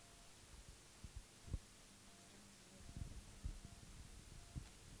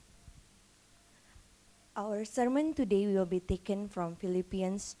Our sermon today will be taken from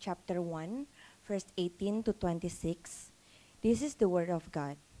Philippians chapter 1, verse 18 to 26. This is the word of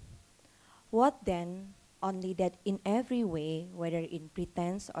God. What then? Only that in every way, whether in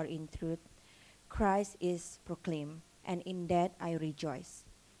pretense or in truth, Christ is proclaimed, and in that I rejoice.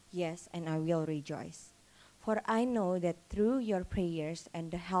 Yes, and I will rejoice. For I know that through your prayers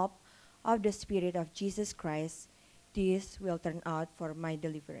and the help of the Spirit of Jesus Christ, this will turn out for my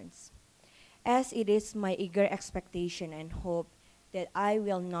deliverance. As it is my eager expectation and hope that I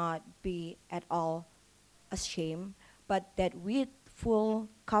will not be at all ashamed, but that with full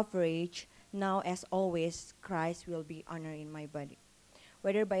coverage, now as always, Christ will be honored in my body,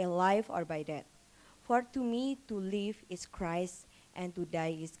 whether by life or by death. For to me to live is Christ, and to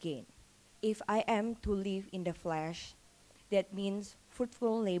die is gain. If I am to live in the flesh, that means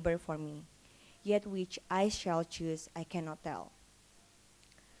fruitful labor for me, yet which I shall choose I cannot tell.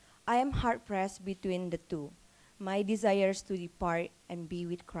 I am hard-pressed between the two. My desires to depart and be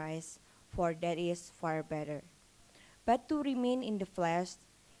with Christ, for that is far better. But to remain in the flesh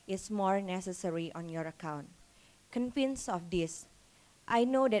is more necessary on your account. Convinced of this, I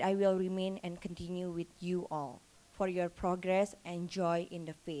know that I will remain and continue with you all, for your progress and joy in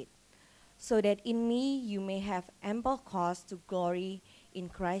the faith, so that in me you may have ample cause to glory in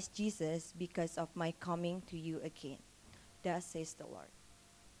Christ Jesus because of my coming to you again. Thus says the Lord.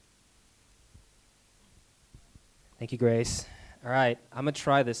 Thank you, Grace. All right, I'm gonna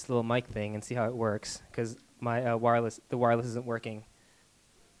try this little mic thing and see how it works because my the wireless isn't working,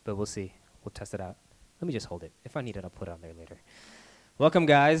 but we'll see. We'll test it out. Let me just hold it. If I need it, I'll put it on there later. Welcome,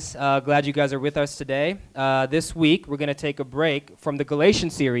 guys. Glad you guys are with us today. This week, we're gonna take a break from the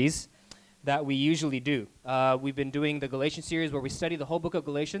Galatians series that we usually do. We've been doing the Galatians series where we study the whole book of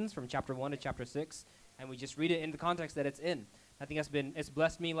Galatians from chapter 1 to chapter 6, and we just read it in the context that it's in. I think it's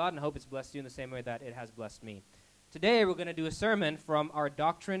blessed me a lot, and I hope it's blessed you in the same way that it has blessed me. Today, we're going to do a sermon from our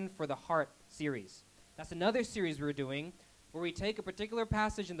Doctrine for the Heart series. That's another series we're doing where we take a particular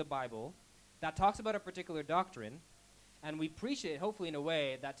passage in the Bible that talks about a particular doctrine, and we preach it, hopefully, in a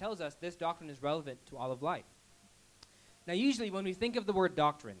way that tells us this doctrine is relevant to all of life. Now, usually, when we think of the word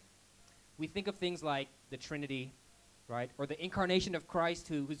doctrine, we think of things like the Trinity, right? Or the incarnation of Christ,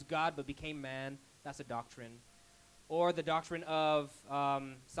 who's God but became man. That's a doctrine. Or the doctrine of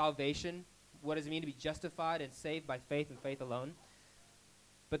salvation. What does it mean to be justified and saved by faith and faith alone?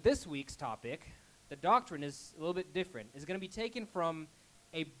 But this week's topic, the doctrine, is a little bit different. It's going to be taken from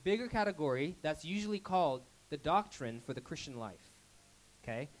a bigger category that's usually called the doctrine for the Christian life.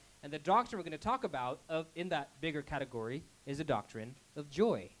 Okay? And the doctrine we're going to talk about in that bigger category is the doctrine of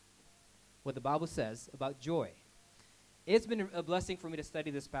joy. What the Bible says about joy. It's been a blessing for me to study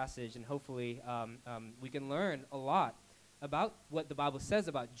this passage, and hopefully we can learn a lot about what the Bible says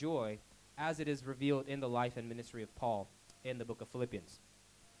about joy as it is revealed in the life and ministry of Paul in the book of Philippians.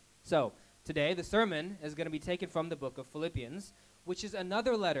 So, today the sermon is going to be taken from the book of Philippians, which is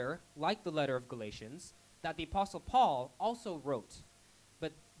another letter, like the letter of Galatians, that the Apostle Paul also wrote.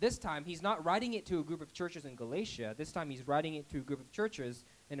 But this time, he's not writing it to a group of churches in Galatia. This time, he's writing it to a group of churches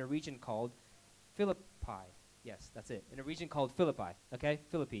in a region called Philippi. Yes, that's it. In a region called Philippi, okay?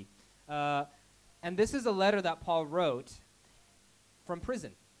 Philippi. And this is a letter that Paul wrote from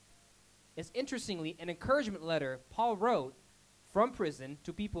prison. It's interestingly an encouragement letter Paul wrote from prison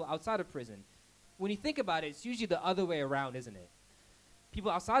to people outside of prison. When you think about it, it's usually the other way around, isn't it? People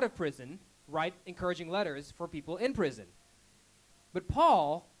outside of prison write encouraging letters for people in prison. But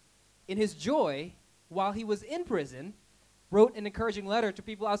Paul, in his joy, while he was in prison, wrote an encouraging letter to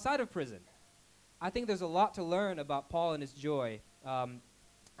people outside of prison. I think there's a lot to learn about Paul and his joy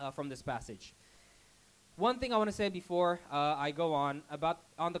from this passage. One thing I want to say before I go on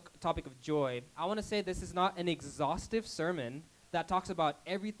the topic of joy, I want to say this is not an exhaustive sermon that talks about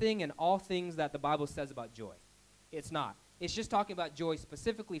everything and all things that the Bible says about joy. It's not. It's just talking about joy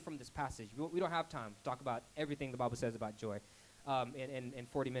specifically from this passage. We don't have time to talk about everything the Bible says about joy in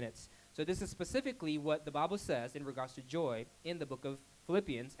 40 minutes. So this is specifically what the Bible says in regards to joy in the book of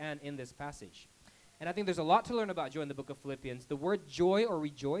Philippians and in this passage. And I think there's a lot to learn about joy in the book of Philippians. The word joy or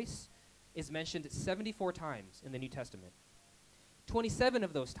rejoice is mentioned 74 times in the New Testament. 27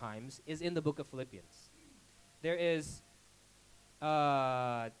 of those times is in the book of Philippians. There is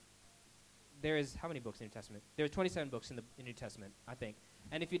how many books in the New Testament? There are 27 books in the New Testament, I think.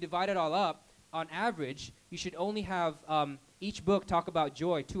 And if you divide it all up, on average, you should only have each book talk about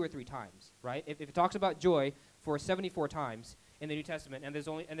joy 2 or 3 times, right? If it talks about joy for 74 times in the New Testament, and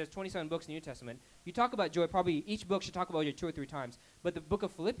there's 27 books in the New Testament, you talk about joy, probably each book should talk about joy 2 or 3 times. But the book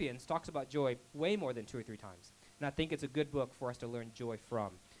of Philippians talks about joy way more than 2 or 3 times. And I think it's a good book for us to learn joy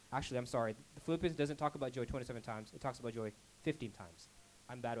from. Actually, I'm sorry. The Philippians doesn't talk about joy 27 times. It talks about joy 15 times.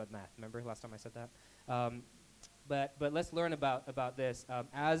 I'm bad with math. Remember last time I said that? But let's learn about this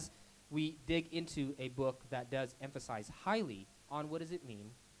as we dig into a book that does emphasize highly on what does it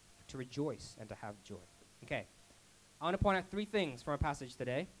mean to rejoice and to have joy. Okay. I want to point out 3 things from our passage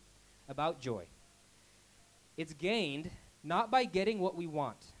today about joy. It's gained not by getting what we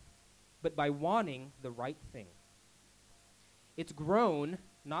want, but by wanting the right thing. It's grown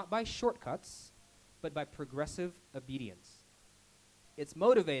not by shortcuts, but by progressive obedience. It's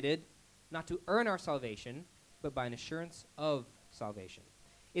motivated not to earn our salvation, but by an assurance of salvation.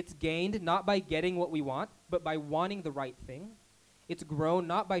 It's gained not by getting what we want, but by wanting the right thing. It's grown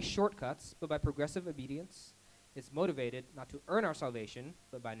not by shortcuts, but by progressive obedience. It's motivated not to earn our salvation,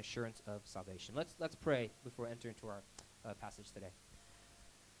 but by an assurance of salvation. Let's pray before we enter into our passage today.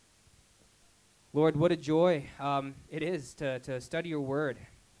 Lord, what a joy it is to study your word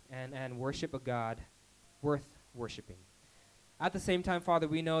and worship a God worth worshiping. At the same time, Father,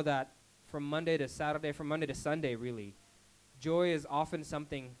 we know that from Monday to Saturday, from Monday to Sunday, really, joy is often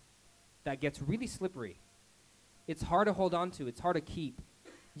something that gets really slippery. It's hard to hold on to. It's hard to keep.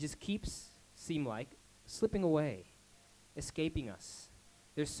 It just keeps, seem like, slipping away, escaping us.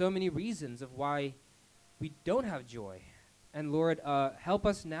 There's so many reasons of why we don't have joy. And Lord, help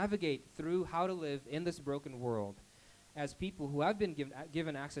us navigate through how to live in this broken world as people who have been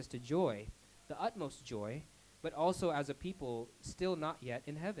given access to joy, the utmost joy, but also as a people still not yet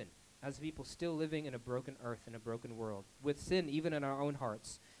in heaven, as people still living in a broken earth, in a broken world, with sin even in our own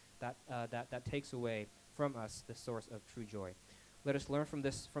hearts that takes away from us the source of true joy. Let us learn from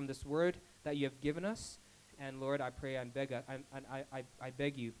this word that you have given us. And Lord, I pray and I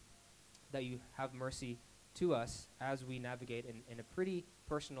beg you that you have mercy to us as we navigate in a pretty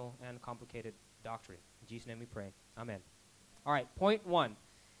personal and complicated doctrine. In Jesus' name we pray. Amen. All right, point 1.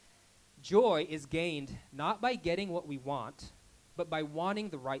 Joy is gained not by getting what we want, but by wanting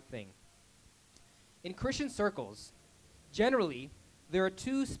the right thing. In Christian circles, generally, there are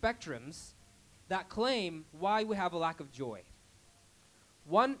 2 spectrums that claim why we have a lack of joy.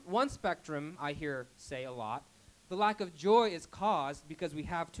 One spectrum I hear say a lot, the lack of joy is caused because we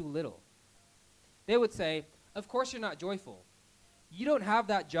have too little. They would say, of course you're not joyful. You don't have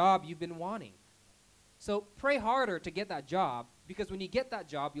that job you've been wanting. So pray harder to get that job, because when you get that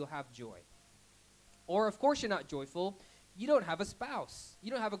job, you'll have joy. Or of course you're not joyful. You don't have a spouse.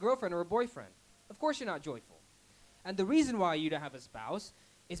 You don't have a girlfriend or a boyfriend. Of course you're not joyful. And the reason why you don't have a spouse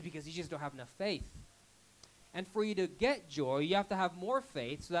is because you just don't have enough faith. And for you to get joy, you have to have more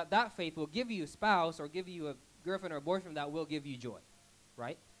faith so that faith will give you a spouse or give you a girlfriend or a boyfriend that will give you joy,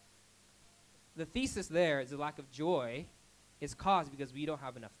 right? The thesis there is the lack of joy is caused because we don't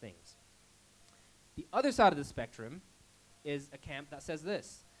have enough things. The other side of the spectrum is a camp that says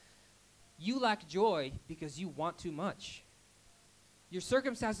this: you lack joy because you want too much. Your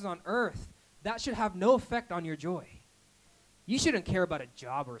circumstances on earth, that should have no effect on your joy. You shouldn't care about a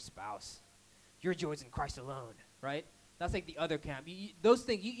job or a spouse. Your joy is in Christ alone, right? That's like the other camp. Those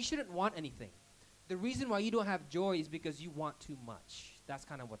things, you shouldn't want anything. The reason why you don't have joy is because you want too much. That's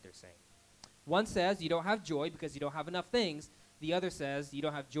kind of what they're saying. One says you don't have joy because you don't have enough things. The other says you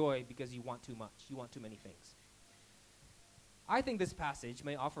don't have joy because you want too much. You want too many things. I think this passage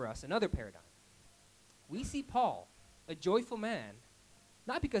may offer us another paradigm. We see Paul, a joyful man,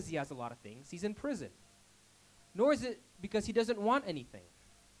 not because he has a lot of things. He's in prison. Nor is it because he doesn't want anything,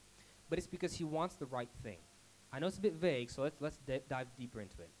 but it's because he wants the right thing. I know it's a bit vague, so let's dive deeper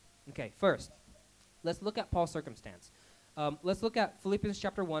into it. Okay, first, let's look at Paul's circumstance. Let's look at Philippians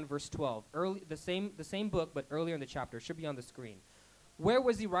chapter 1, verse 12. The same book, but earlier in the chapter. It should be on the screen. Where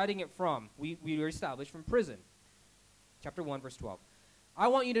was he writing it from? We established from prison. Chapter 1, verse 12. I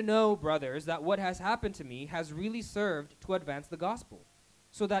want you to know, brothers, that what has happened to me has really served to advance the gospel,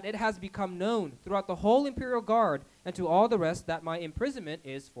 so that it has become known throughout the whole imperial guard and to all the rest that my imprisonment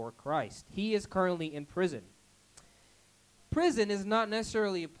is for Christ. He is currently in prison. Prison is not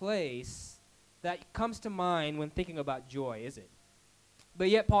necessarily a place that comes to mind when thinking about joy, is it? But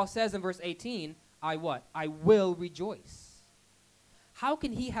yet Paul says in verse 18, I what? I will rejoice. How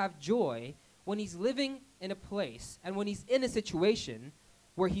can he have joy when he's living in a place and when he's in a situation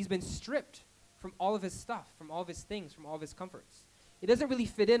where he's been stripped from all of his stuff, from all of his things, from all of his comforts? It doesn't really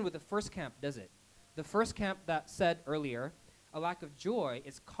fit in with the first camp, does it? The first camp that said earlier, a lack of joy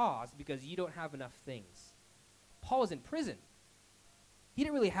is caused because you don't have enough things. Paul was in prison. He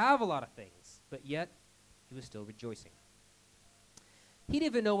didn't really have a lot of things, but yet he was still rejoicing. He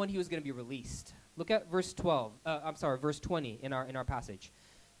didn't even know when he was going to be released. Look at verse 20 in our passage.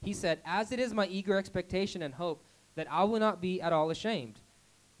 He said, as it is my eager expectation and hope that I will not be at all ashamed,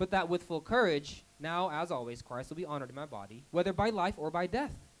 but that with full courage, now, as always, Christ will be honored in my body, whether by life or by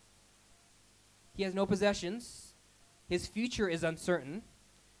death. He has no possessions. His future is uncertain,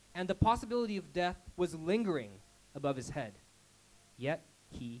 and the possibility of death was lingering above his head. Yet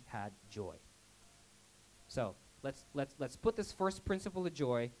he had joy. So let's put this first principle of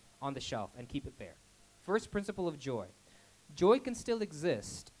joy on the shelf and keep it there. First principle of joy. Joy can still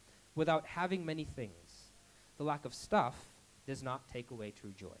exist without having many things. The lack of stuff does not take away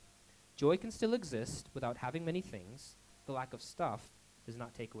true joy. Joy can still exist without having many things. The lack of stuff does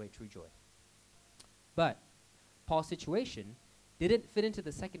not take away true joy. But Paul's situation didn't fit into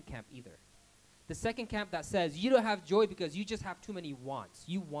the second camp either. The second camp that says you don't have joy because you just have too many wants.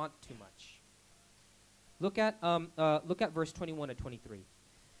 You want too much. Look at verse 21 and 23.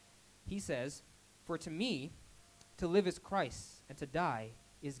 He says, "For to me, to live is Christ, and to die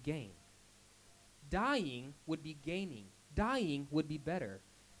is gain." Dying would be gaining. Dying would be better.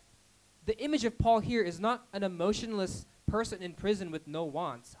 The image of Paul here is not an emotionless person in prison with no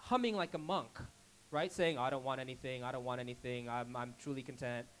wants, humming like a monk, right? Saying, I don't want anything, I don't want anything, I'm truly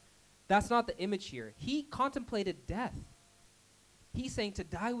content. That's not the image here. He contemplated death. He's saying to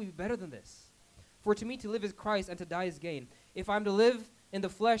die would be better than this. For to me to live is Christ and to die is gain. If I'm to live in the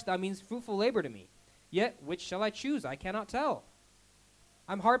flesh, that means fruitful labor to me. Yet which shall I choose? I cannot tell.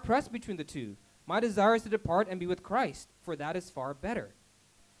 I'm hard pressed between the two. My desire is to depart and be with Christ, for that is far better.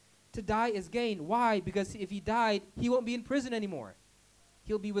 To die is gain. Why? Because if he died, he won't be in prison anymore.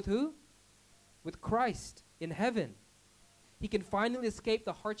 He'll be with who? With Christ in heaven. He can finally escape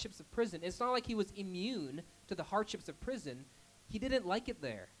the hardships of prison. It's not like he was immune to the hardships of prison. He didn't like it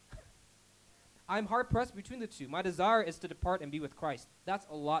there. I'm hard pressed between the two. My desire is to depart and be with Christ. That's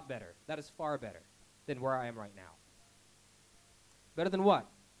a lot better. That is far better than where I am right now. Better than what?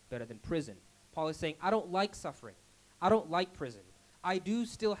 Better than prison. Paul is saying, I don't like suffering. I don't like prison. I do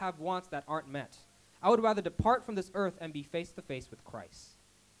still have wants that aren't met. I would rather depart from this earth and be face to face with Christ.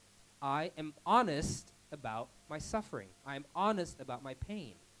 I am honest about my suffering. I am honest about my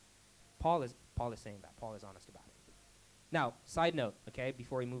pain. Paul is saying that. Paul is honest about it. Now, side note, okay,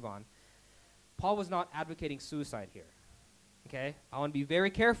 before we move on. Paul was not advocating suicide here. Okay? I want to be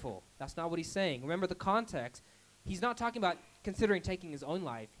very careful. That's not what he's saying. Remember the context. He's not talking about considering taking his own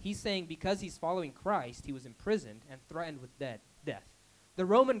life. He's saying because he's following Christ, he was imprisoned and threatened with death. The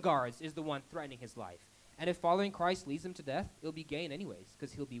Roman guards is the one threatening his life. And if following Christ leads him to death, it'll be gain anyways,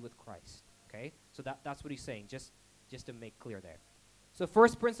 because he'll be with Christ. Okay? So that's what he's saying, just to make clear there. So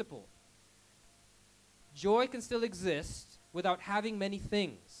first principle. Joy can still exist without having many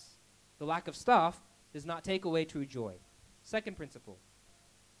things. The lack of stuff does not take away true joy. Second principle.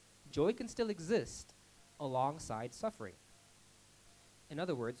 Joy can still exist alongside suffering. In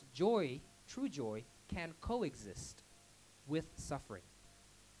other words, joy, true joy, can coexist with suffering.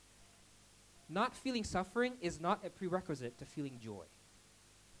 Not feeling suffering is not a prerequisite to feeling joy.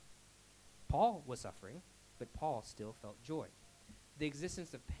 Paul was suffering, but Paul still felt joy. The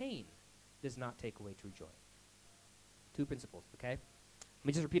existence of pain does not take away true joy. Two principles, okay? Let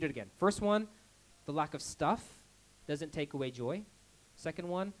me just repeat it again. First one, the lack of stuff doesn't take away joy. Second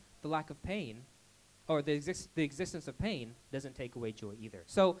one, the lack of pain, or the existence of pain doesn't take away joy either.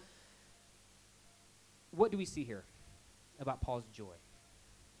 So, what do we see here about Paul's joy?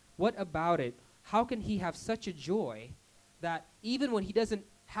 What about it? How can he have such a joy that even when he doesn't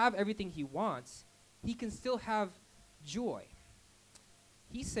have everything he wants, he can still have joy?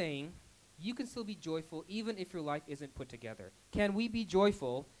 He's saying, you can still be joyful even if your life isn't put together. Can we be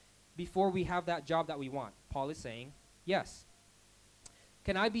joyful before we have that job that we want? Paul is saying, yes.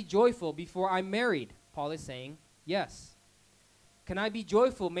 Can I be joyful before I'm married? Paul is saying, yes. Can I be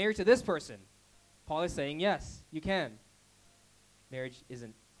joyful married to this person? Paul is saying, yes, you can. Marriage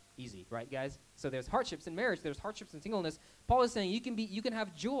isn't easy, right, guys? So there's hardships in marriage, there's hardships in singleness. Paul is saying you can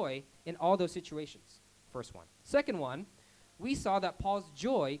have joy in all those situations. First one. Second one, we saw that Paul's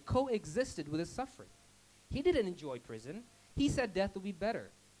joy coexisted with his suffering. He didn't enjoy prison. He said death will be better.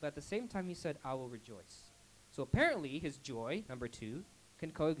 But at the same time, he said, I will rejoice. So apparently, his joy, number two,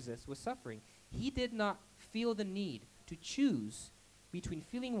 can coexist with suffering. He did not feel the need to choose between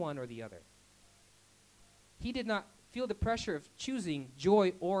feeling one or the other. He did not feel the pressure of choosing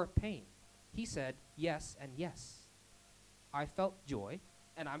joy or pain. He said, yes and yes. I felt joy,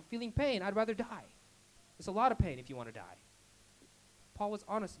 and I'm feeling pain. I'd rather die. It's a lot of pain if you want to die. Paul was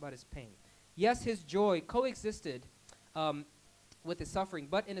honest about his pain. Yes, his joy coexisted with his suffering,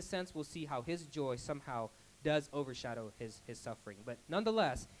 but in a sense, we'll see how his joy somehow does overshadow his suffering. But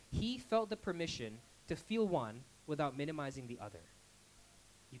nonetheless, he felt the permission to feel one without minimizing the other.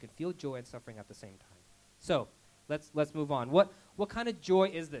 You can feel joy and suffering at the same time. So, Let's move on. What kind of joy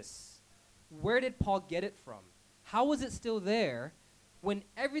is this? Where did Paul get it from? How was it still there when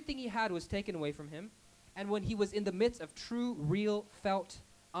everything he had was taken away from him, and when he was in the midst of true, real, felt,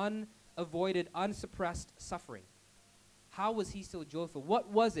 unavoided, unsuppressed suffering? How was he still joyful? What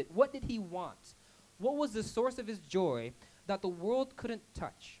was it? What did he want? What was the source of his joy that the world couldn't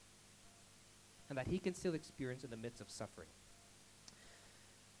touch and that he can still experience in the midst of suffering?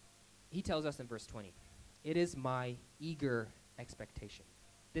 He tells us in verse 20, "It is my eager expectation."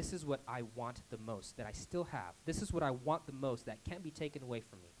 This is what I want the most, that I still have. This is what I want the most, that can't be taken away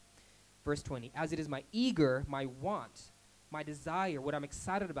from me. Verse 20, "As it is my eager, my want, my desire, what I'm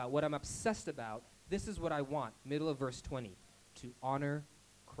excited about, what I'm obsessed about, this is what I want." Middle of verse 20, "to honor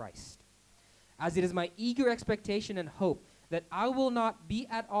Christ. As it is my eager expectation and hope that I will not be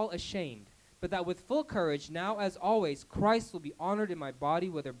at all ashamed, but that with full courage, now as always, Christ will be honored in my body,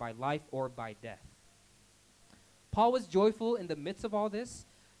 whether by life or by death." Paul was joyful in the midst of all this,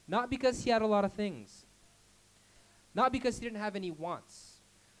 not because he had a lot of things, not because he didn't have any wants,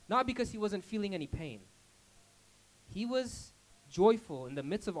 not because he wasn't feeling any pain. He was joyful in the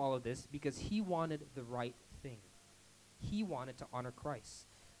midst of all of this because he wanted the right thing. He wanted to honor Christ.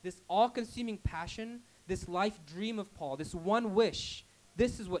 This all-consuming passion, this life dream of Paul, this one wish,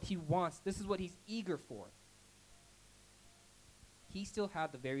 this is what he wants. This is what he's eager for. He still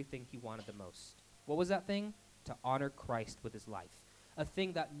had the very thing he wanted the most. What was that thing? To honor Christ with his life. A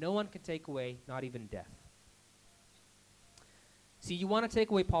thing that no one can take away, not even death. See, you want to take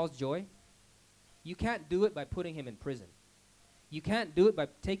away Paul's joy? You can't do it by putting him in prison. You can't do it by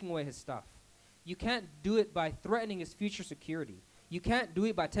taking away his stuff. You can't do it by threatening his future security. You can't do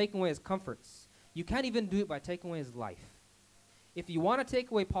it by taking away his comforts. You can't even do it by taking away his life. If you want to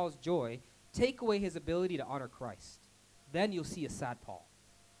take away Paul's joy, take away his ability to honor Christ. Then you'll see a sad Paul.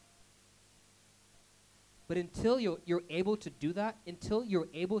 But until you're able to do that, until you're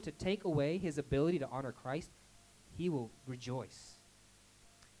able to take away his ability to honor Christ, he will rejoice.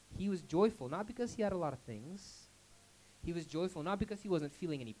 He was joyful, not because he had a lot of things. He was joyful not because he wasn't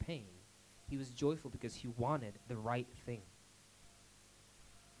feeling any pain. He was joyful because he wanted the right thing.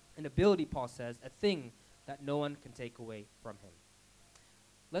 An ability, Paul says, a thing that no one can take away from him.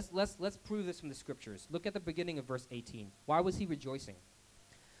 Let's prove this from the scriptures. Look at the beginning of verse 18. Why was he rejoicing?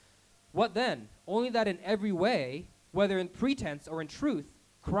 "What then? Only that in every way, whether in pretense or in truth,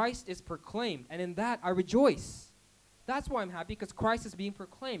 Christ is proclaimed, and in that I rejoice." That's why I'm happy, because Christ is being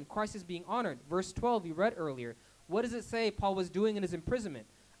proclaimed. Christ is being honored. Verse 12, you read earlier. What does it say Paul was doing in his imprisonment?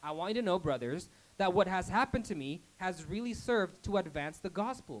 "I want you to know, brothers, that what has happened to me has really served to advance the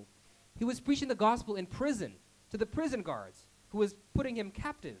gospel." He was preaching the gospel in prison to the prison guards who was putting him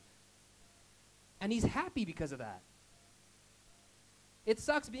captive. And he's happy because of that. It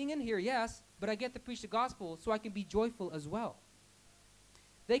sucks being in here, yes, but I get to preach the gospel so I can be joyful as well.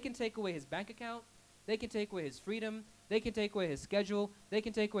 They can take away his bank account. They can take away his freedom. They can take away his schedule. They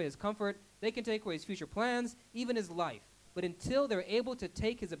can take away his comfort. They can take away his future plans, even his life. But until they're able to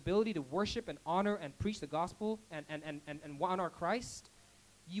take his ability to worship and honor and preach the gospel and honor Christ,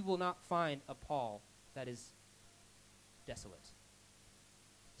 you will not find a Paul that is desolate.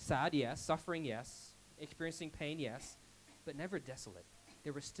 Sad, yes. Suffering, yes. Experiencing pain, yes. But never desolate.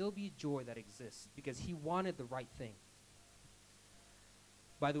 There will still be joy that exists because he wanted the right thing.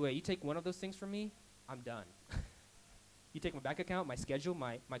 By the way, you take one of those things from me, I'm done. You take my bank account, my schedule,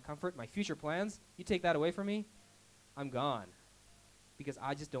 my comfort, my future plans, you take that away from me, I'm gone. Because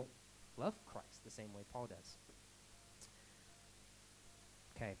I just don't love Christ the same way Paul does.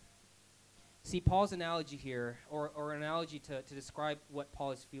 Okay. See, Paul's analogy here, or an analogy to describe what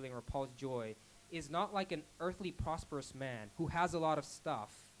Paul is feeling or Paul's joy, is not like an earthly prosperous man who has a lot of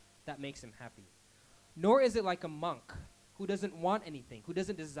stuff that makes him happy. Nor is it like a monk who doesn't want anything, who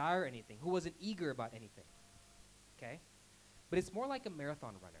doesn't desire anything, who wasn't eager about anything. Okay? But it's more like a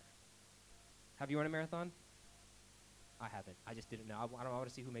marathon runner. Have you run a marathon? I haven't. I just didn't know. I don't want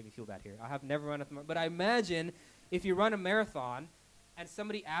to see who made me feel bad here. I have never run a marathon. But I imagine if you run a marathon and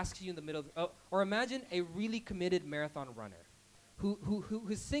somebody asks you in the middle of, or imagine a really committed marathon runner who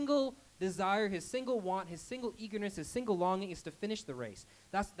his single desire, his single want, his single eagerness, his single longing is to finish the race.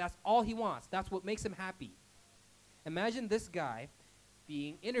 That's all he wants. That's what makes him happy. Imagine this guy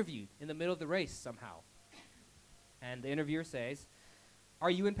being interviewed in the middle of the race somehow. And the interviewer says, "Are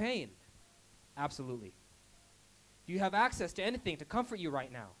you in pain?" "Absolutely." "Do you have access to anything to comfort you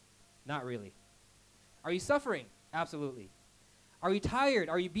right now?" "Not really." "Are you suffering?" "Absolutely." "Are you tired?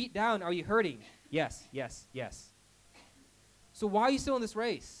 Are you beat down? Are you hurting?" "Yes, yes, yes." "So why are you still in this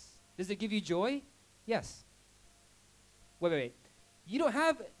race? Does it give you joy?" "Yes." Wait. You don't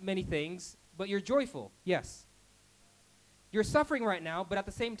have many things, but you're joyful." "Yes." You're suffering right now, but at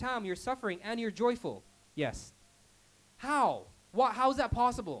the same time, you're suffering and you're joyful. Yes. How? How is that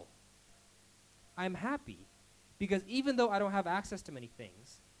possible? I'm happy because even though I don't have access to many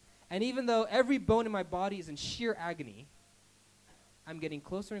things, and even though every bone in my body is in sheer agony, I'm getting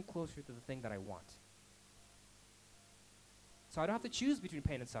closer and closer to the thing that I want. So I don't have to choose between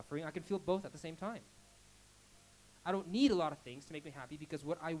pain and suffering. I can feel both at the same time. I don't need a lot of things to make me happy because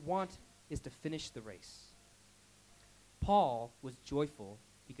what I want is to finish the race. Paul was joyful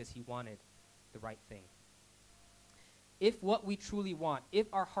because he wanted the right thing. If what we truly want, if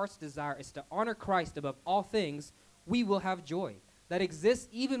our heart's desire is to honor Christ above all things, we will have joy that exists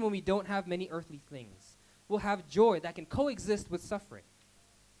even when we don't have many earthly things. We'll have joy that can coexist with suffering.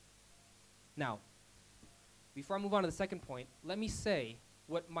 Now, before I move on to the second point, let me say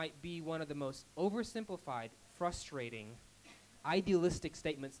what might be one of the most oversimplified, frustrating, idealistic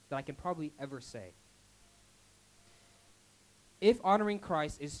statements that I can probably ever say. If honoring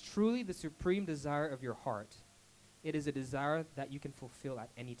Christ is truly the supreme desire of your heart, it is a desire that you can fulfill at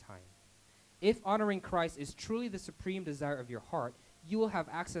any time. If honoring Christ is truly the supreme desire of your heart, you will have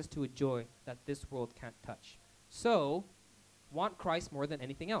access to a joy that this world can't touch. So, want Christ more than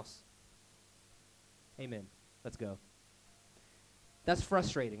anything else. Amen. Let's go. That's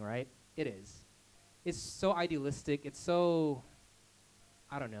frustrating, right? It is. It's so idealistic. It's so,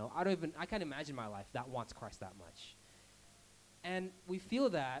 I don't know. I can't imagine my life that wants Christ that much. And we feel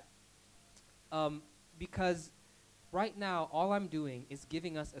that because right now, all I'm doing is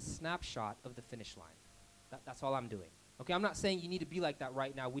giving us a snapshot of the finish line. That's all I'm doing. Okay, I'm not saying you need to be like that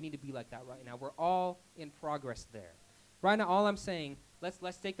right now. We need to be like that right now. We're all in progress there. Right now, all I'm saying,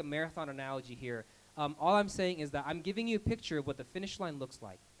 let's take the marathon analogy here. All I'm saying is that I'm giving you a picture of what the finish line looks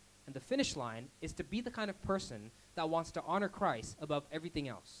like. And the finish line is to be the kind of person that wants to honor Christ above everything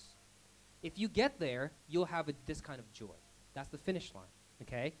else. If you get there, you'll have this kind of joy. That's the finish line,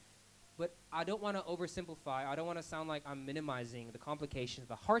 okay? But I don't want to oversimplify. I don't want to sound like I'm minimizing the complications,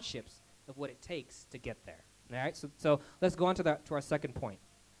 the hardships of what it takes to get there. All right, so let's go on to our second point.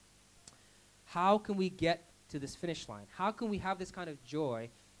 How can we get to this finish line? How can we have this kind of joy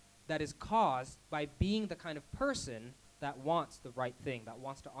that is caused by being the kind of person that wants the right thing, that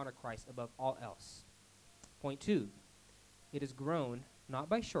wants to honor Christ above all else? Point 2, it is grown not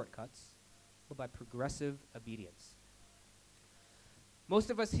by shortcuts, but by progressive obedience. Most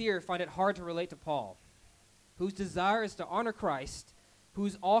of us here find it hard to relate to Paul, whose desire is to honor Christ,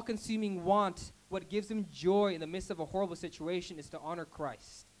 whose all-consuming want, what gives him joy in the midst of a horrible situation, is to honor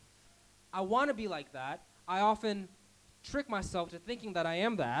Christ. I want to be like that. I often trick myself to thinking that I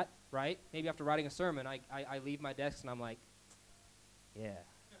am that, right? Maybe after writing a sermon, I leave my desk and I'm like, yeah,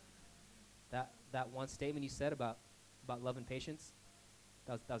 that one statement you said about love and patience,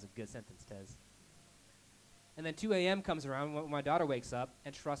 that was a good sentence, Tez. And then 2 a.m. comes around when my daughter wakes up,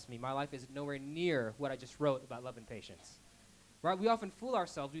 and trust me, my life is nowhere near what I just wrote about love and patience. Right? We often fool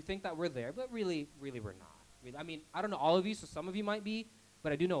ourselves. We think that we're there, but really we're not. I mean, I don't know all of you, so some of you might be,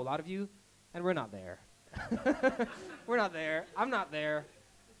 but I do know a lot of you, and we're not there. We're not there. I'm not there.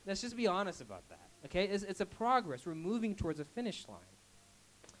 Let's just be honest about that, okay? It's a progress. We're moving towards a finish line.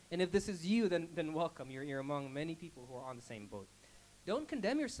 And if this is you, then welcome. You're among many people who are on the same boat. Don't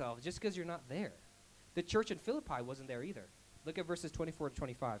condemn yourself just because you're not there. The church in Philippi wasn't there either. Look at verses 24 to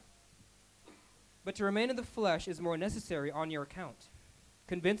 25. But to remain in the flesh is more necessary on your account.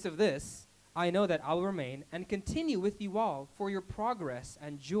 Convinced of this, I know that I will remain and continue with you all for your progress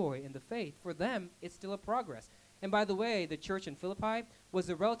and joy in the faith. For them, it's still a progress. And by the way, the church in Philippi was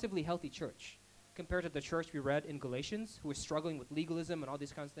a relatively healthy church compared to the church we read in Galatians, who was struggling with legalism and all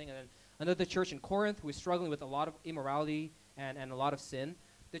these kinds of things. And then another church in Corinth, who was struggling with a lot of immorality and a lot of sin.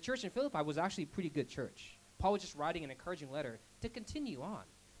 The church in Philippi was actually a pretty good church. Paul was just writing an encouraging letter to continue on.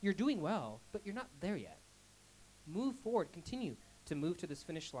 You're doing well, but you're not there yet. Move forward. Continue to move to this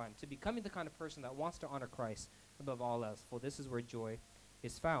finish line, to becoming the kind of person that wants to honor Christ above all else, for this is where joy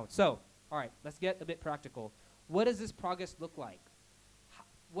is found. So, all right, let's get a bit practical. What does this progress look like?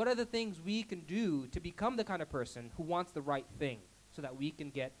 What are the things we can do to become the kind of person who wants the right thing so that we can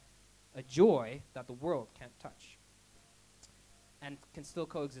get a joy that the world can't touch and can still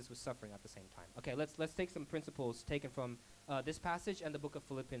coexist with suffering at the same time? Okay, let's take some principles taken from this passage and the book of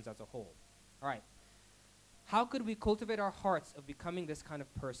Philippians as a whole. All right. How could we cultivate our hearts of becoming this kind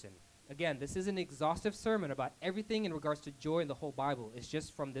of person? Again, this is an exhaustive sermon about everything in regards to joy in the whole Bible. It's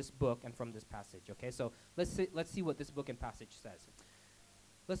just from this book and from this passage, okay? So let's see what this book and passage says.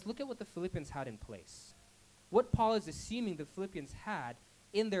 Let's look at what the Philippians had in place. What Paul is assuming the Philippians had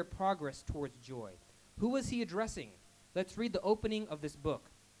in their progress towards joy. Who was he addressing? Let's read the opening of this book,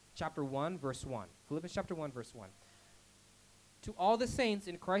 chapter 1, verse 1. Philippians chapter 1, verse 1. To all the saints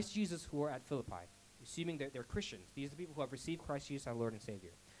in Christ Jesus who are at Philippi, assuming that they're Christians. These are the people who have received Christ Jesus, our Lord and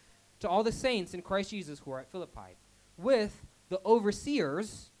Savior. To all the saints in Christ Jesus who are at Philippi, with the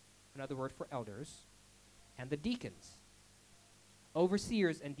overseers, another word for elders, and the deacons.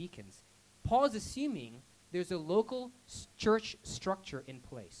 Overseers and deacons. Paul is assuming there's a local church structure in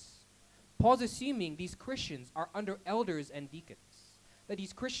place. Paul's assuming these Christians are under elders and deacons, that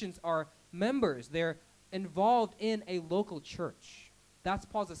these Christians are members, they're involved in a local church. That's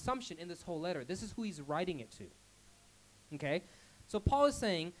Paul's assumption in this whole letter. This is who he's writing it to. Okay? So Paul is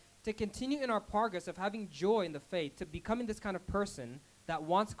saying to continue in our progress of having joy in the faith, to becoming this kind of person that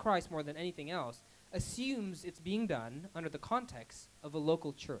wants Christ more than anything else, assumes it's being done under the context of a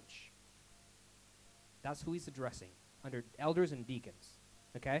local church. That's who he's addressing, under elders and deacons.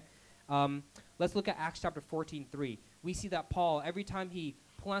 Okay? Let's look at Acts chapter 14:3. We see that Paul, every time he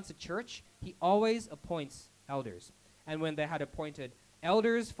plants a church, he always appoints elders. And when they had appointed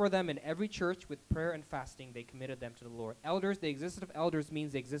elders for them in every church with prayer and fasting, they committed them to the Lord. Elders, the existence of elders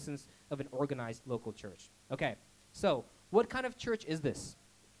means the existence of an organized local church. Okay, so what kind of church is this?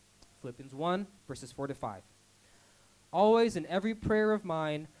 Philippians 1, verses 4 to 5. Always in every prayer of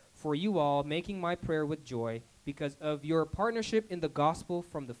mine for you all, making my prayer with joy, because of your partnership in the gospel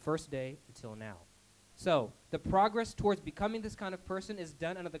from the first day until now. So, the progress towards becoming this kind of person is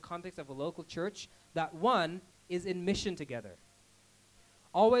done under the context of a local church that, one, is in mission together.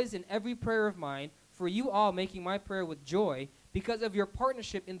 Always in every prayer of mine, for you all making my prayer with joy, because of your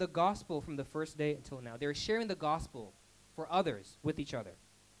partnership in the gospel from the first day until now. They're sharing the gospel for others with each other.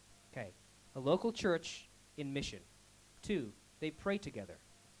 Okay, a local church in mission. 2, they pray together.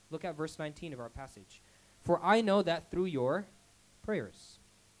 Look at verse 19 of our passage. For I know that through your prayers.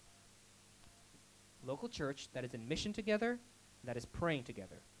 Local church that is in mission together, that is praying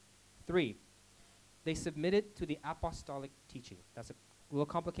together. 3, they submitted to the apostolic teaching. That's a little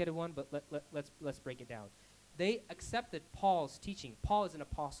complicated one, but let's break it down. They accepted Paul's teaching. Paul is an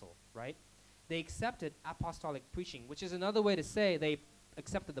apostle, right? They accepted apostolic preaching, which is another way to say they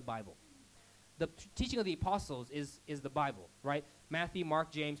accepted the Bible. The teaching of the apostles is the Bible, right? Matthew,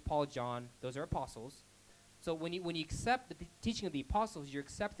 Mark, James, Paul, John, those are apostles. So when you accept the teaching of the apostles, you're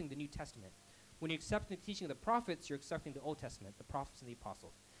accepting the New Testament. When you accept the teaching of the prophets, you're accepting the Old Testament, the prophets and the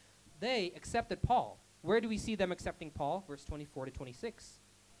apostles. They accepted Paul. Where do we see them accepting Paul? Verse 24 to 26.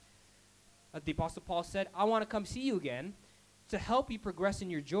 The apostle Paul said, I want to come see you again to help you progress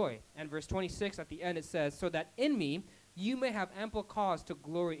in your joy. And verse 26 at the end it says, so that in me you may have ample cause to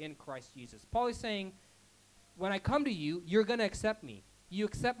glory in Christ Jesus. Paul is saying, when I come to you, you're going to accept me. You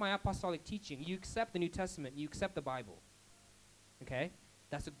accept my apostolic teaching. You accept the New Testament. You accept the Bible. Okay?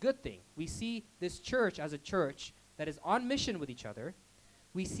 That's a good thing. We see this church as a church that is on mission with each other.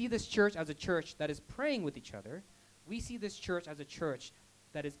 We see this church as a church that is praying with each other. We see this church as a church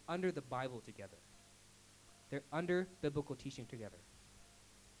that is under the Bible together. They're under biblical teaching together.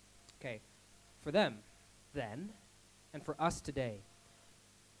 Okay. For them, then, and for us today,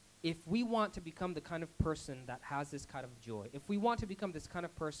 if we want to become the kind of person that has this kind of joy, if we want to become this kind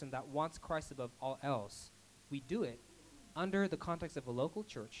of person that wants Christ above all else, we do it under the context of a local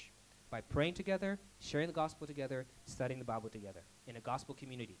church by praying together, sharing the gospel together, studying the Bible together in a gospel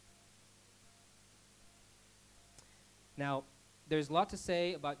community. Now, there's a lot to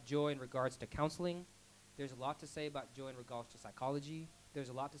say about joy in regards to counseling. There's a lot to say about joy in regards to psychology. There's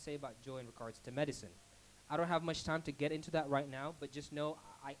a lot to say about joy in regards to medicine. I don't have much time to get into that right now, but just know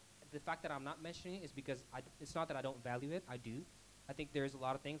the fact that I'm not mentioning it is because it's not that I don't value it. I do. I think there's a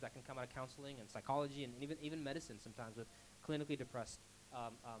lot of things that can come out of counseling and psychology and even medicine sometimes with clinically depressed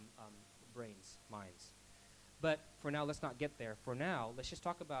minds. But for now, let's not get there. For now, let's just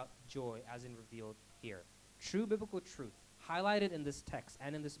talk about joy as in revealed here. True biblical truth, highlighted in this text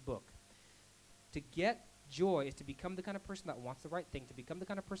and in this book. To get joy is to become the kind of person that wants the right thing. To become the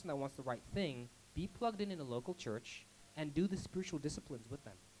kind of person that wants the right thing, be plugged in a local church and do the spiritual disciplines with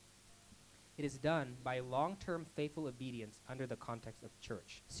them. It is done by long-term faithful obedience under the context of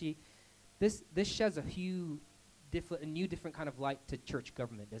church. See, this sheds a new different kind of light to church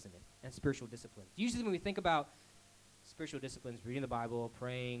government, doesn't it? And spiritual disciplines. Usually when we think about spiritual disciplines, reading the Bible,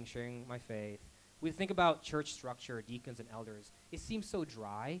 praying, sharing my faith, we think about church structure, deacons and elders. It seems so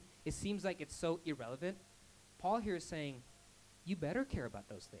dry. It seems like it's so irrelevant. Paul here is saying, you better care about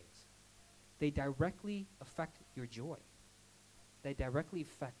those things. They directly affect your joy. They directly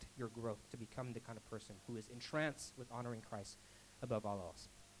affect your growth to become the kind of person who is entranced with honoring Christ above all else.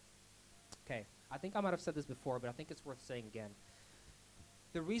 Okay, I think I might have said this before, but I think it's worth saying again.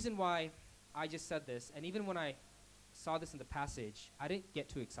 The reason why I just said this, and even when I saw this in the passage, I didn't get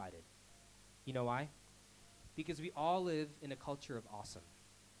too excited. You know why? because we all live in a culture of awesome,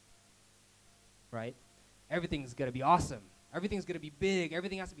 right? Everything's going to be awesome. Everything's going to be big.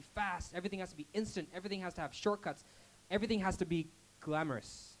 Everything has to be fast. Everything has to be instant. Everything has to have shortcuts. Everything has to be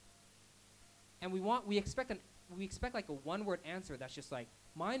glamorous. And we expect like a one-word answer that's just like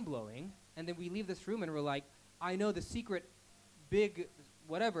mind-blowing, and then we leave this room and we're like, I know the secret big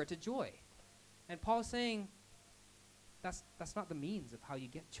whatever to joy. And Paul's saying that's not the means of how you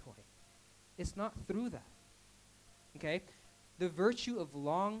get joy. It's not through that. Okay? The virtue of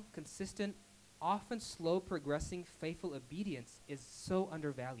long, consistent, often slow progressing, faithful obedience is so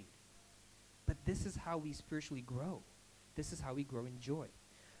undervalued. But this is how we spiritually grow. This is how we grow in joy.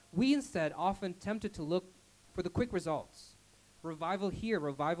 We instead often tempted to look for the quick results. Revival here,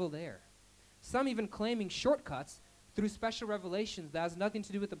 revival there. Some even claiming shortcuts through special revelations that has nothing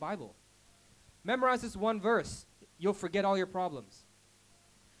to do with the Bible. Memorize this one verse, you'll forget all your problems.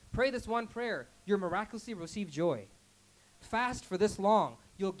 Pray this one prayer, you'll miraculously receive joy. Fast for this long,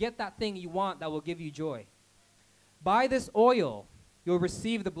 you'll get that thing you want that will give you joy. Buy this oil, you'll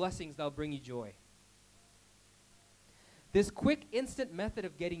receive the blessings that will bring you joy. This quick, instant method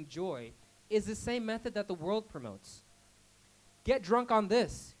of getting joy is the same method that the world promotes. Get drunk on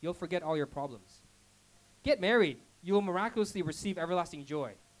this, you'll forget all your problems. Get married, you will miraculously receive everlasting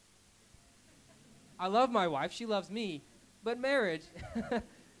joy. I love my wife, she loves me, but marriage,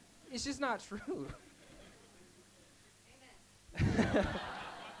 it's just not true. Amen.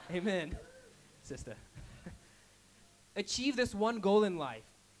 Amen, sister. Achieve this one goal in life.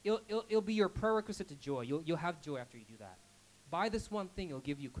 It'll be your prerequisite to joy. You'll have joy after you do that. Buy this one thing, it'll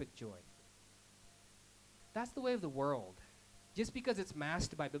give you quick joy. That's the way of the world. Just because it's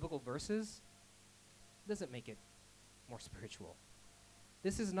masked by biblical verses doesn't make it more spiritual.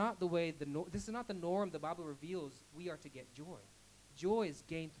 This is not the way, this is not the norm the Bible reveals we are to get joy. Joy is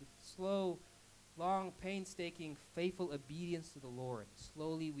gained through slow, long, painstaking, faithful obedience to the Lord.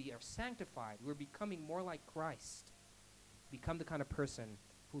 Slowly we are sanctified. We're becoming more like Christ. Become the kind of person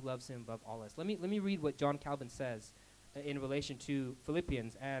who loves him above all else. Let me read what John Calvin says in relation to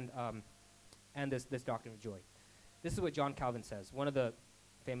Philippians and this doctrine of joy. This is what John Calvin says, one of the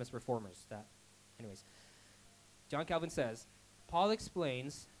famous reformers John Calvin says, Paul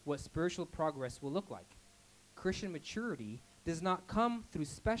explains what spiritual progress will look like. Christian maturity does not come through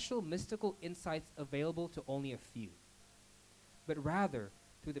special mystical insights available to only a few, but rather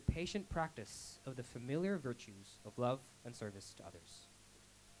through the patient practice of the familiar virtues of love and service to others.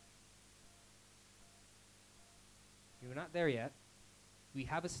 We're not there yet. We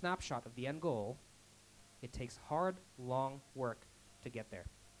have a snapshot of the end goal. It takes hard, long work to get there.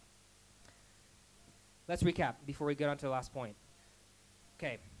 Let's recap before we get on to the last point.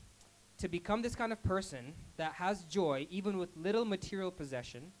 Okay, to become this kind of person that has joy even with little material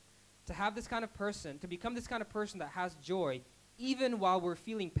possession, to become this kind of person that has joy even while we're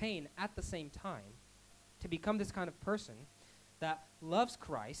feeling pain at the same time, to become this kind of person that loves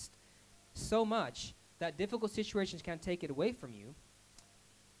Christ so much that difficult situations can't take it away from you,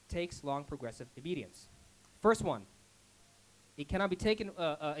 takes long progressive obedience. First one, it cannot be taken,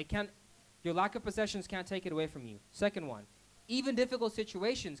 your lack of possessions can't take it away from you. Second one, even difficult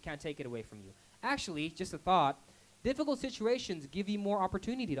situations can't take it away from you. Actually, just a thought, difficult situations give you more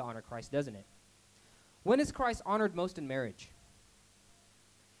opportunity to honor Christ, doesn't it? When is Christ honored most in marriage?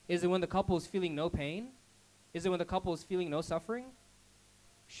 Is it when the couple is feeling no pain? Is it when the couple is feeling no suffering?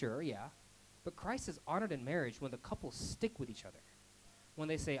 Sure, yeah. But Christ is honored in marriage when the couples stick with each other. When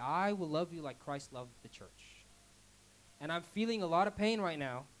they say, I will love you like Christ loved the church. And I'm feeling a lot of pain right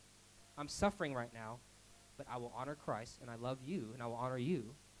now. I'm suffering right now. But I will honor Christ, and I love you, and I will honor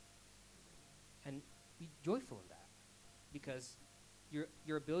you. And be joyful in that. Because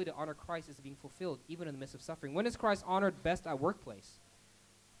your ability to honor Christ is being fulfilled even in the midst of suffering. When is Christ honored best at workplace?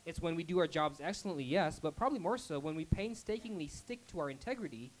 It's when we do our jobs excellently, yes, but probably more so when we painstakingly stick to our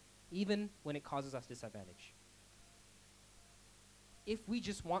integrity even when it causes us disadvantage. If we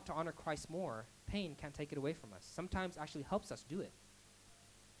just want to honor Christ more, pain can't take it away from us. Sometimes actually helps us do it.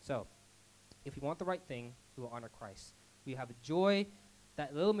 So, if we want the right thing, we will honor Christ. We have a joy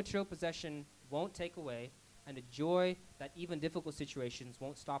that little material possession won't take away, and a joy that even difficult situations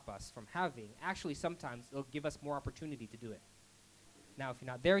won't stop us from having. Actually, sometimes it'll give us more opportunity to do it. Now, if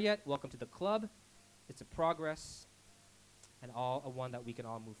you're not there yet, welcome to the club. It's a progress and all a one that we can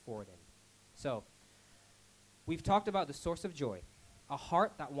all move forward in. So, we've talked about the source of joy, a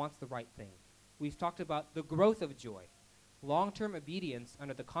heart that wants the right thing. We've talked about the growth of joy, long-term obedience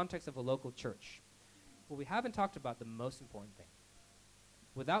under the context of a local church. But we haven't talked about the most important thing.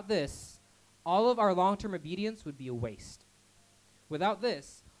 Without this, all of our long-term obedience would be a waste. Without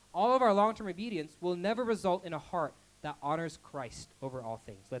this, all of our long-term obedience will never result in a heart that honors Christ over all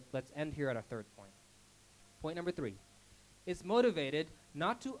things. Let's end here at our third point. Point number 3. It's motivated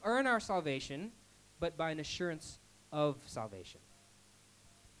not to earn our salvation, but by an assurance of salvation.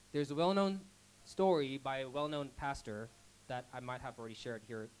 There's a well-known story by a well-known pastor that I might have already shared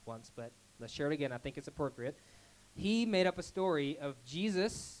here once, but let's share it again. I think it's appropriate. He made up a story of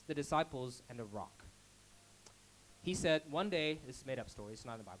Jesus, the disciples, and a rock. He said one day, this is a made-up story, it's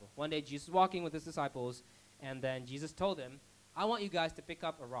not in the Bible. One day Jesus was walking with his disciples, and then Jesus told him, I want you guys to pick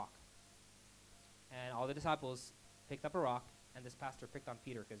up a rock. And all the disciples picked up a rock, and this pastor picked on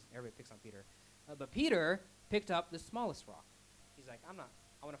Peter, because everybody picks on Peter. But Peter picked up the smallest rock. He's like,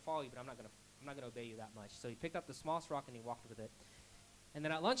 I want to follow you, but I'm not going to obey you that much. So he picked up the smallest rock, and he walked with it. And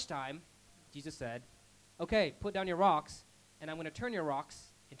then at lunchtime, Jesus said, okay, put down your rocks, and I'm going to turn your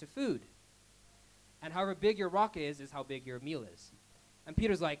rocks into food. And however big your rock is how big your meal is. And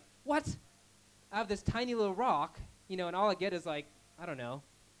Peter's like, what? I have this tiny little rock, and all I get is like, I don't know,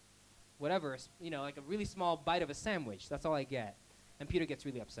 whatever, like a really small bite of a sandwich. That's all I get. And Peter gets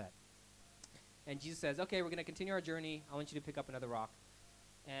really upset. And Jesus says, okay, we're going to continue our journey. I want you to pick up another rock.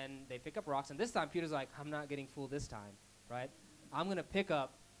 And they pick up rocks. And this time, Peter's like, I'm not getting fooled this time, right? I'm going to pick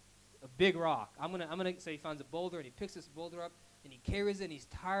up a big rock. So he finds a boulder, and he picks this boulder up, and he carries it, and he's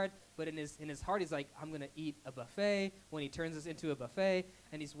tired, but in his heart, he's like, I'm going to eat a buffet, when he turns this into a buffet,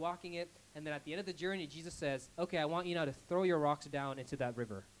 and he's walking it, and then at the end of the journey, Jesus says, okay, I want you now to throw your rocks down into that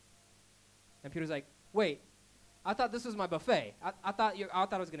river. And Peter's like, wait, I thought this was my buffet. I thought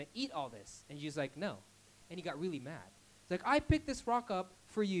I was going to eat all this. And Jesus like, no. And he got really mad. He's like, I picked this rock up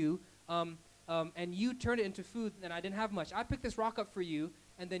for you, and you turned it into food, and I didn't have much. I picked this rock up for you,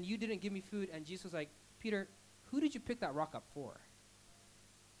 and then you didn't give me food. And Jesus was like, Peter, who did you pick that rock up for?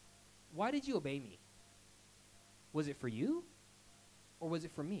 Why did you obey me? Was it for you, or was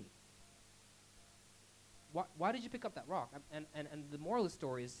it for me? Why did you pick up that rock? And the moral of the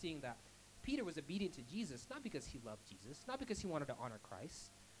story is seeing that Peter was obedient to Jesus, not because he loved Jesus, not because he wanted to honor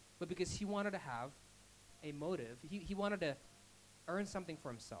Christ, but because he wanted to have a motive. He wanted to earn something for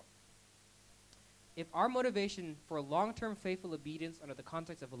himself. If our motivation for long-term faithful obedience under the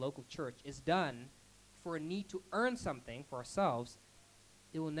context of a local church is done for a need to earn something for ourselves,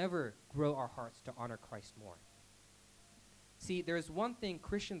 it will never grow our hearts to honor Christ more. See, there's one thing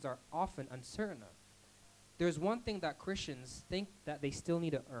Christians are often uncertain of. There's one thing that Christians think that they still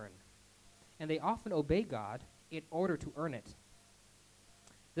need to earn. And they often obey God in order to earn it.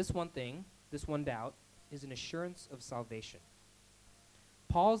 This one thing, this one doubt, is an assurance of salvation.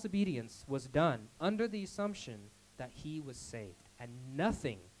 Paul's obedience was done under the assumption that he was saved, and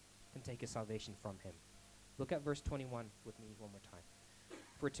nothing can take his salvation from him. Look at verse 21 with me one more time.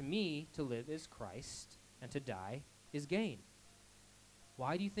 For to me to live is Christ, and to die is gain.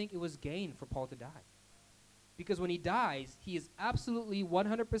 Why do you think it was gain for Paul to die? Because when he dies, he is absolutely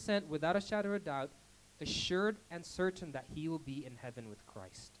 100%, without a shadow of doubt, assured and certain that he will be in heaven with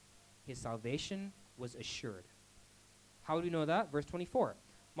Christ. His salvation was assured. How do we know that? Verse 24.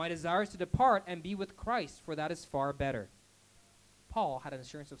 My desire is to depart and be with Christ, for that is far better. Paul had an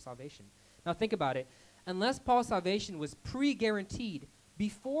assurance of salvation. Now think about it. Unless Paul's salvation was pre-guaranteed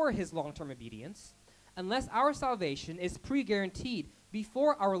before his long-term obedience, unless our salvation is pre-guaranteed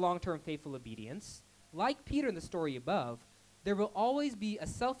before our long-term faithful obedience, like Peter in the story above, there will always be a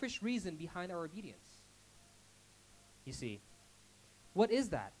selfish reason behind our obedience. You see, what is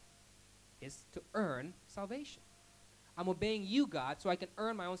that? It's to earn salvation. I'm obeying you, God, so I can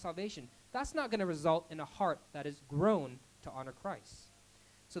earn my own salvation. That's not going to result in a heart that is grown to honor Christ.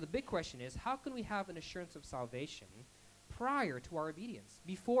 So the big question is, how can we have an assurance of salvation prior to our obedience,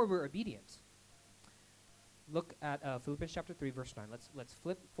 before we're obedient? Look at Philippians chapter 3, verse 9. Let's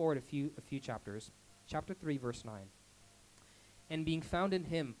flip forward a few chapters. Chapter 3, verse 9. And being found in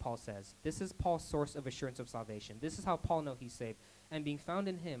him, Paul says, this is Paul's source of assurance of salvation. This is how Paul knows he's saved. And being found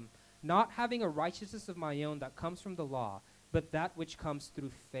in him, not having a righteousness of my own that comes from the law, but that which comes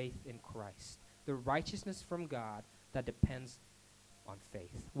through faith in Christ. The righteousness from God that depends on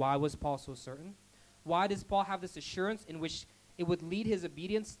faith. Why was Paul so certain? Why does Paul have this assurance in which it would lead his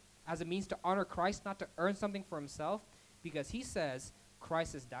obedience as a means to honor Christ, not to earn something for himself? Because he says,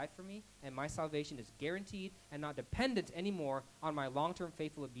 Christ has died for me, and my salvation is guaranteed and not dependent anymore on my long-term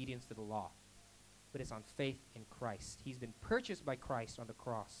faithful obedience to the law. But it's on faith in Christ. He's been purchased by Christ on the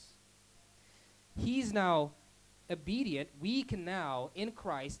cross. He's now obedient. We can now, in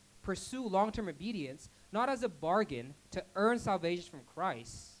Christ, pursue long-term obedience, not as a bargain to earn salvation from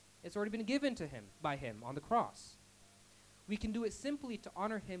Christ. It's already been given to him by him on the cross. We can do it simply to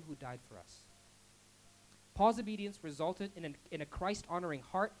honor him who died for us. Paul's obedience resulted in a Christ-honoring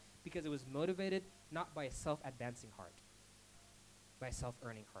heart because it was motivated not by a self-advancing heart, by a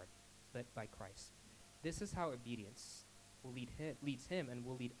self-earning heart, but by Christ. This is how obedience will leads him and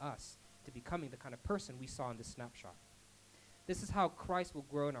will lead us to becoming the kind of person we saw in this snapshot. This is how Christ will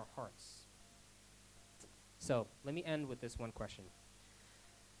grow in our hearts. So let me end with this one question.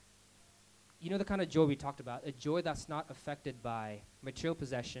 You know the kind of joy we talked about, a joy that's not affected by material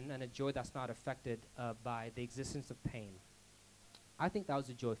possession and a joy that's not affected by the existence of pain. I think that was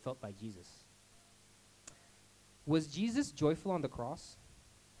the joy felt by Jesus. Was Jesus joyful on the cross?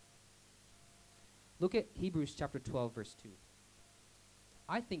 Look at Hebrews chapter 12, verse 2.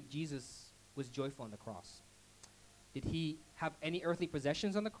 I think Jesus was joyful on the cross. Did he have any earthly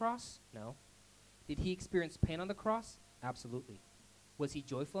possessions on the cross? No. Did he experience pain on the cross? Absolutely. Was he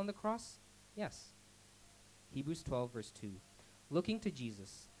joyful on the cross? Yes. Hebrews 12, verse 2. Looking to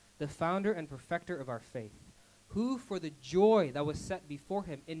Jesus, the founder and perfecter of our faith, who for the joy that was set before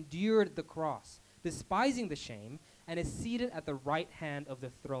him endured the cross, despising the shame, and is seated at the right hand of the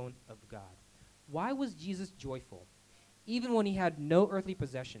throne of God. Why was Jesus joyful, even when he had no earthly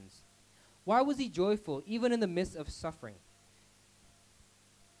possessions? Why was he joyful, even in the midst of suffering?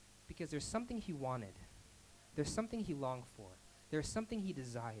 Because there's something he wanted. There's something he longed for. There's something he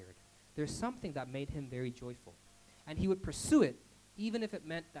desired. There's something that made him very joyful. And he would pursue it, even if it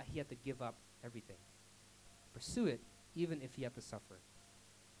meant that he had to give up everything. Pursue it, even if he had to suffer.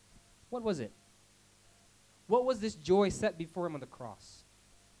 What was it? What was this joy set before him on the cross?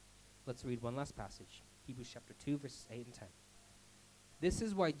 Let's read one last passage. Hebrews chapter 2, verses 8 and 10. This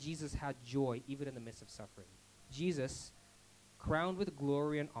is why Jesus had joy even in the midst of suffering. Jesus, crowned with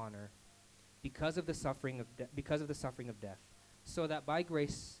glory and honor because of the suffering of death, so that by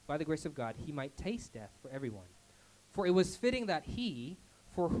the grace of God, he might taste death for everyone. For it was fitting that he,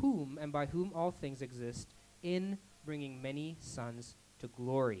 for whom and by whom all things exist, in bringing many sons to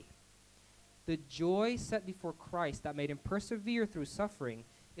glory. The joy set before Christ that made him persevere through suffering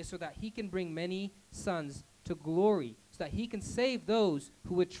is so that he can bring many sons to glory, so that he can save those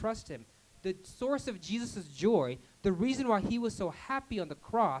who would trust him. The source of Jesus' joy, the reason why he was so happy on the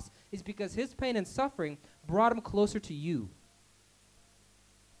cross, is because his pain and suffering brought him closer to you.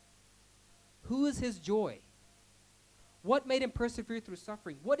 Who is his joy? What made him persevere through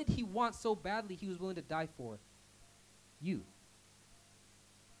suffering? What did he want so badly he was willing to die for? You.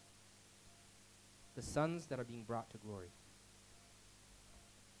 The sons that are being brought to glory.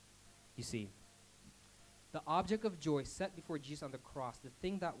 You see, the object of joy set before Jesus on the cross, the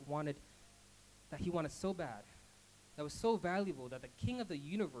thing that he wanted so bad, that was so valuable that the King of the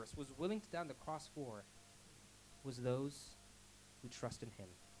universe was willing to die on the cross for, was those who trust in him.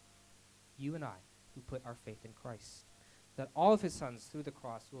 You and I, who put our faith in Christ. That all of his sons through the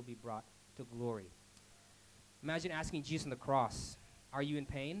cross will be brought to glory. Imagine asking Jesus on the cross, are you in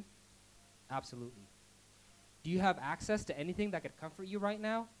pain? Absolutely. Do you have access to anything that could comfort you right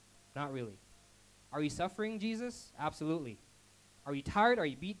now? Not really. Are you suffering, Jesus? Absolutely. Are you tired? Are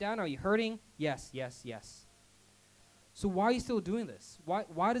you beat down? Are you hurting? Yes, yes, yes. So why are you still doing this?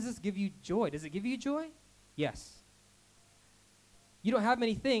 Why does this give you joy? Does it give you joy? Yes. You don't have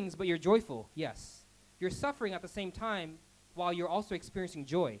many things, but you're joyful. Yes. You're suffering at the same time while you're also experiencing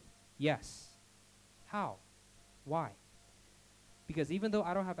joy. Yes. How? Why? Because even though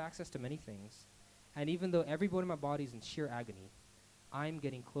I don't have access to many things, and even though every bone in my body is in sheer agony, I'm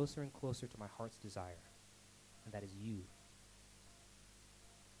getting closer and closer to my heart's desire, and that is you.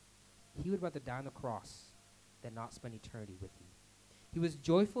 He would rather die on the cross than not spend eternity with you. He was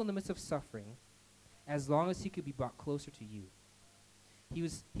joyful in the midst of suffering as long as he could be brought closer to you.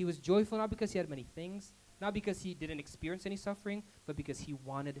 He was joyful not because he had many things, not because he didn't experience any suffering, but because he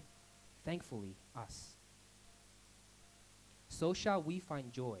wanted, thankfully, us. So shall we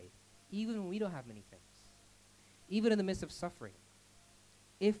find joy, even when we don't have many things, even in the midst of suffering,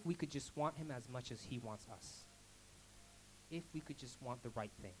 if we could just want him as much as he wants us, if we could just want the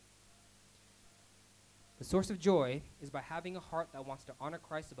right thing. The source of joy is by having a heart that wants to honor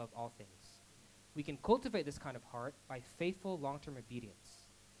Christ above all things. We can cultivate this kind of heart by faithful long-term obedience.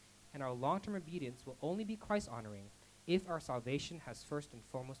 And our long-term obedience will only be Christ-honoring if our salvation has first and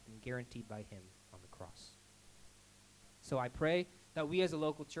foremost been guaranteed by him on the cross. So I pray that we as a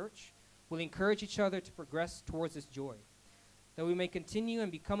local church will encourage each other to progress towards this joy, that we may continue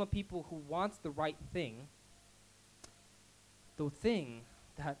and become a people who wants the right thing, the thing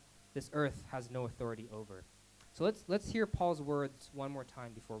that this earth has no authority over. So let's hear Paul's words one more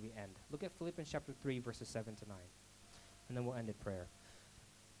time before we end. Look at Philippians chapter 3, verses 7 to 9, and then we'll end in prayer.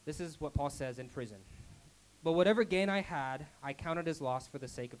 This is what Paul says in prison. But whatever gain I had, I counted as loss for the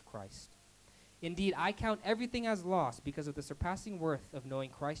sake of Christ. Indeed, I count everything as loss because of the surpassing worth of knowing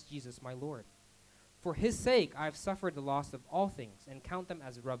Christ Jesus my Lord. For his sake I have suffered the loss of all things and count them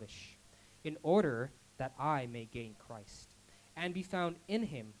as rubbish, in order that I may gain Christ and be found in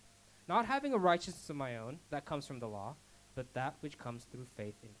him, not having a righteousness of my own that comes from the law, but that which comes through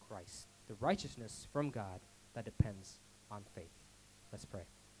faith in Christ, the righteousness from God that depends on faith. Let's pray.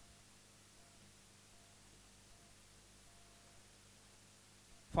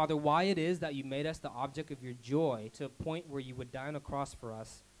 Father, why it is that you made us the object of your joy to a point where you would die on a cross for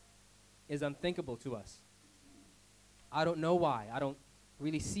us is unthinkable to us. I don't know why. I don't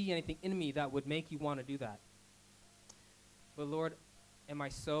really see anything in me that would make you want to do that. But Lord, am I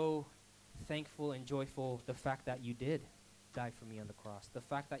so thankful and joyful the fact that you did die for me on the cross, the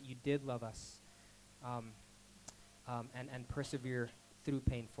fact that you did love us and persevere through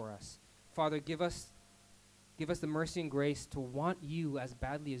pain for us. Father, give us the mercy and grace to want you as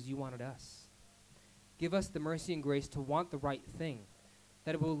badly as you wanted us. Give us the mercy and grace to want the right thing,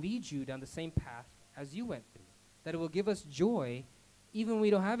 that it will lead you down the same path as you went through, that it will give us joy even when we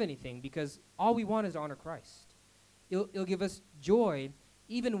don't have anything, because all we want is to honor Christ. It'll give us joy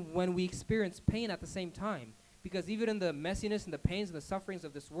even when we experience pain at the same time, because even in the messiness and the pains and the sufferings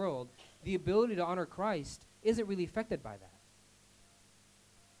of this world, the ability to honor Christ isn't really affected by that.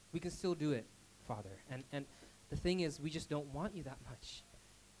 We can still do it, Father. And the thing is, we just don't want you that much.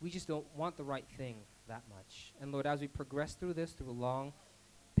 We just don't want the right thing that much. And Lord, as we progress through this, through a long,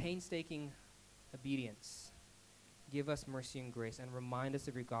 painstaking obedience, give us mercy and grace and remind us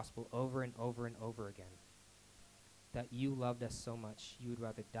of your gospel over and over and over again, that you loved us so much you would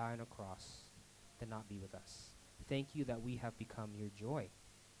rather die on a cross than not be with us. Thank you that we have become your joy.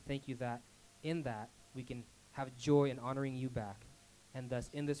 Thank you that in that we can have joy in honoring you back, and thus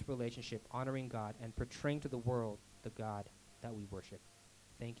in this relationship honoring God and portraying to the world the God that we worship.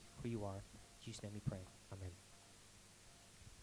 Thank you for who you are. In Jesus' name we pray. Amen.